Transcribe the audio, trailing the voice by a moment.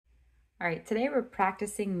All right, today we're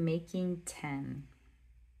practicing making 10.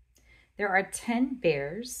 There are 10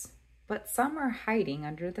 bears, but some are hiding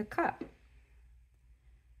under the cup.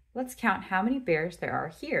 Let's count how many bears there are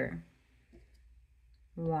here.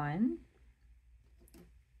 1,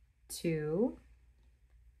 2,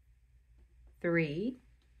 3,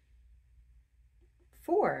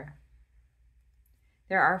 4.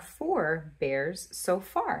 There are 4 bears so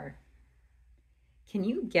far. Can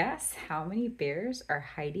you guess how many bears are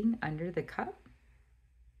hiding under the cup?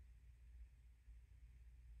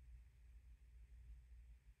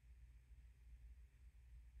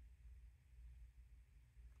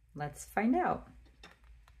 Let's find out.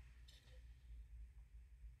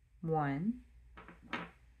 1,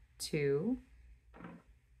 2,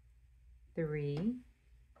 3,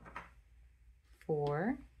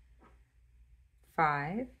 4,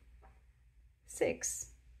 5, 6.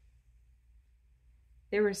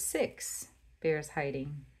 There were 6 bears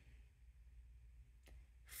hiding.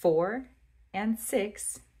 4 and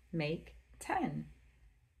 6 make 10.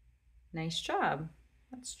 Nice job.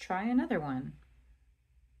 Let's try another one.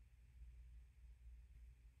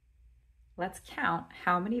 Let's count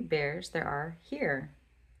how many bears there are here.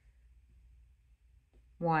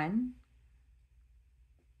 1,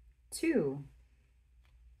 2.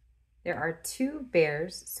 There are 2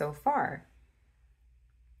 bears so far.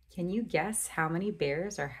 Can you guess how many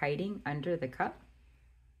bears are hiding under the cup?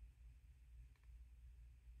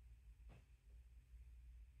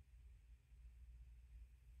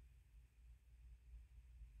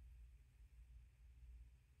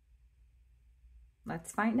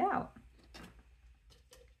 Let's find out.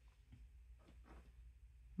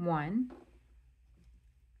 1,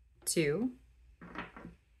 2,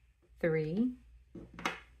 3,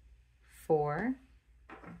 4,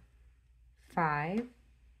 5,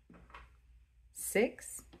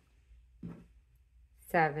 6,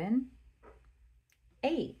 7,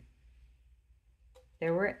 8.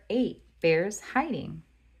 There were 8 bears hiding.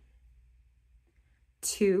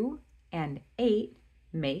 2 and 8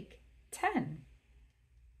 make 10.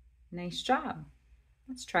 Nice job.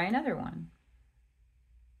 Let's try another one.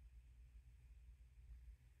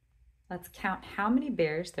 Let's count how many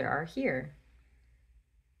bears there are here.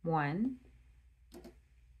 1,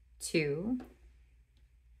 2,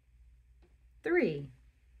 3.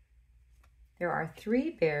 There are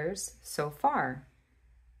 3 bears so far.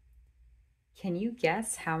 Can you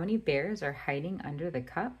guess how many bears are hiding under the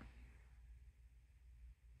cup?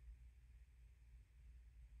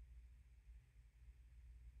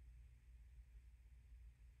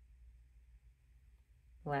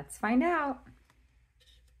 Let's find out.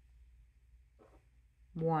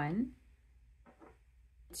 1,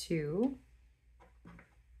 2,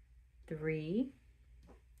 3,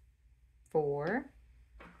 4,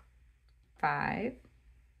 5,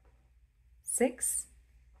 6,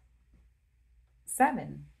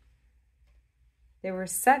 7. There were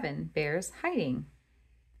 7 bears hiding.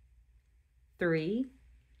 3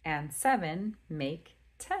 and 7 make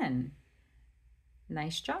 10.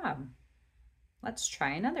 Nice job. Let's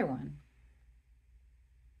try another one.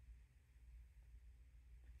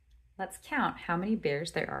 Let's count how many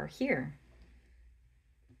bears there are here.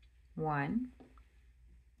 1,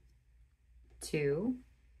 2,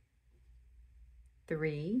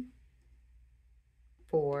 3,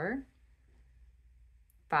 4,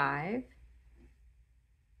 5,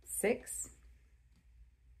 6,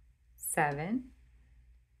 7,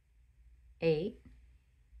 8,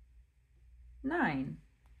 9.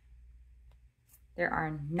 There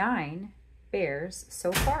are 9 bears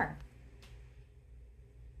so far.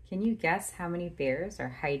 Can you guess how many bears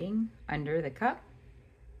are hiding under the cup?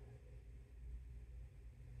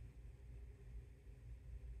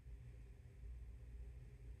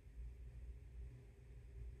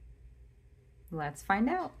 Let's find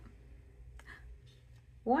out.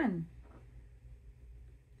 1.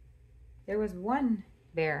 There was 1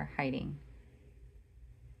 bear hiding.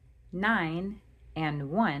 9 and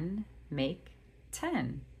 1 make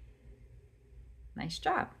 10. Nice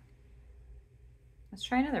job. Let's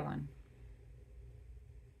try another one.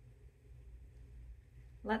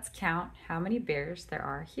 Let's count how many bears there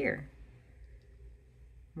are here.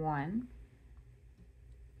 1,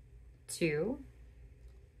 2,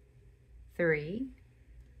 3,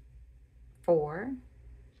 4,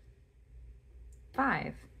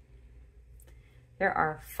 5. There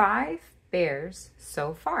are 5 bears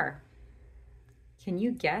so far. Can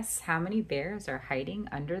you guess how many bears are hiding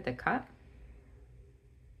under the cup?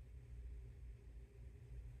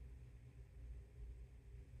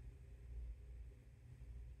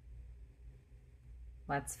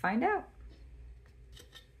 Let's find out.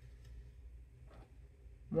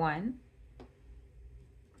 1,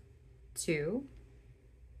 2,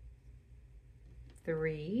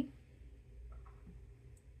 3,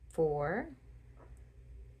 4,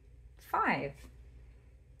 5.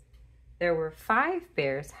 There were 5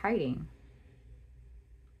 bears hiding.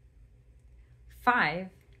 5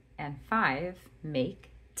 and 5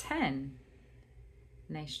 make 10.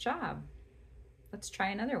 Nice job. Let's try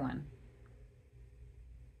another one.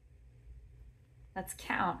 Let's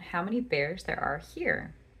count how many bears there are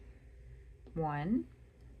here. 1,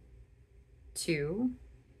 2,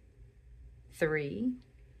 3,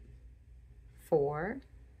 4,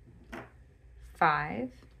 5,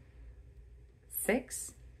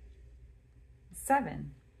 6,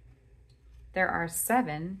 7. There are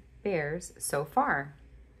 7 bears so far.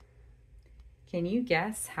 Can you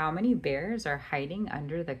guess how many bears are hiding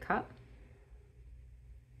under the cup?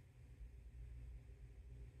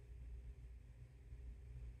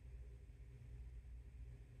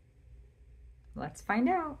 Let's find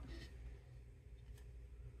out.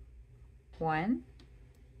 1,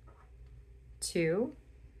 2,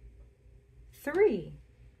 3.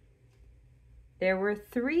 There were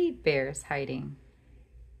 3 bears hiding.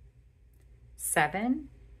 7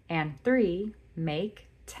 and 3 make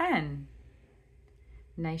 10.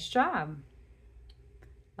 Nice job.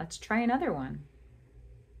 Let's try another one.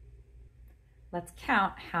 Let's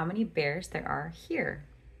count how many bears there are here.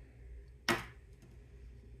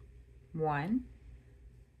 1,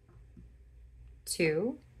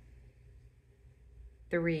 2,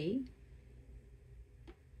 3,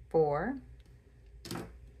 4,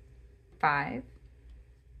 5,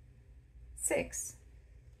 6.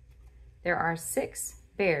 There are 6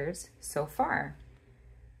 bears so far.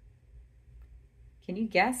 Can you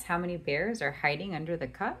guess how many bears are hiding under the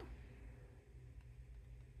cup?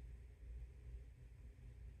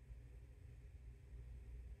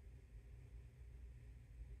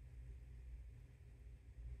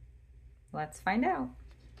 Let's find out.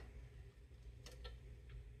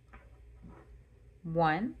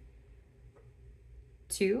 1,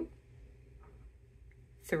 2,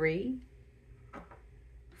 3,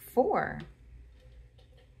 4.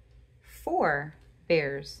 4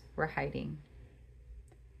 bears were hiding.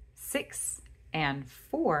 6 and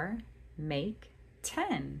 4 make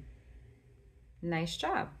 10. Nice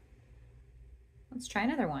job. Let's try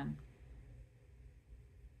another one.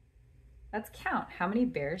 Let's count how many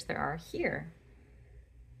bears there are here.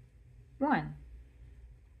 1.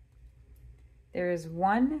 There is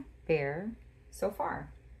 1 bear so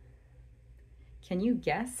far. Can you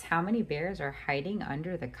guess how many bears are hiding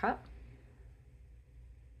under the cup?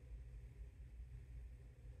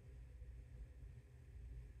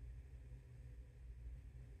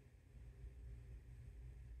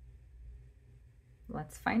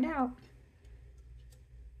 Let's find out.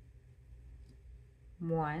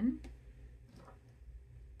 1,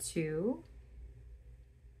 2,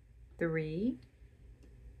 3,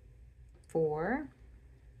 4,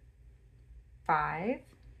 5,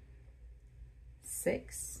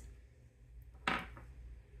 6,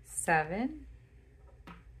 7,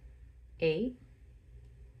 8,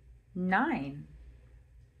 9.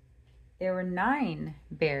 There were 9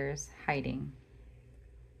 bears hiding.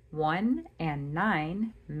 1 and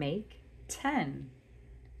 9 make 10.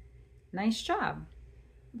 Nice job.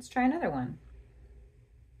 Let's try another one.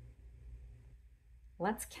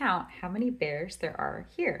 Let's count how many bears there are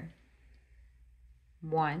here.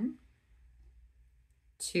 1,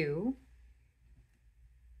 2,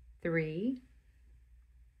 3,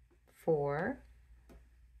 4,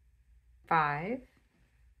 5,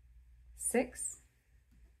 6,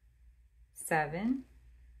 7,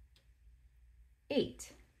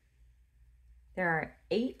 8. There are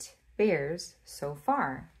 8 bears so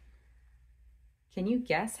far. Can you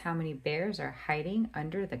guess how many bears are hiding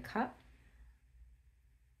under the cup?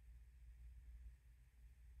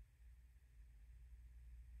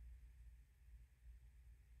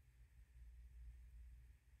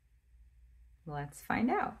 Let's find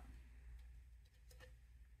out.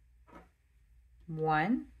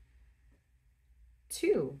 1,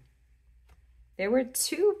 2. There were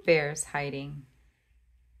 2 bears hiding.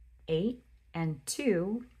 8 and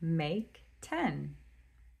 2 make 10.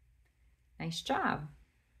 Nice job.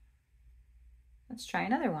 Let's try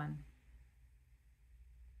another one.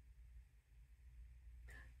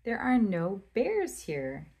 There are no bears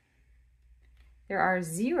here. There are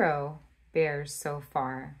 0 bears so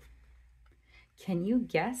far. Can you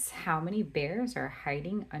guess how many bears are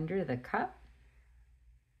hiding under the cup?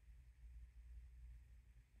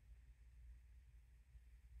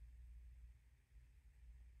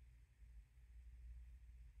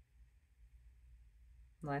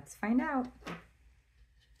 Let's find out.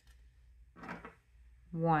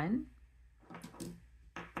 1,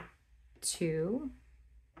 2,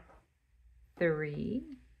 3,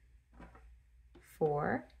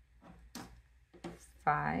 4,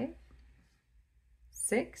 5,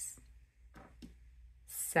 6,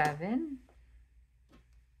 7,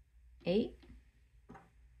 8,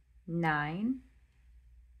 9,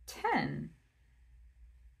 10.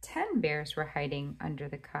 10 bears were hiding under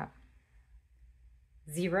the cup.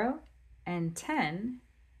 0 and 10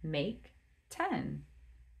 make 10.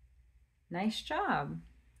 Nice job.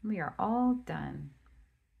 We are all done.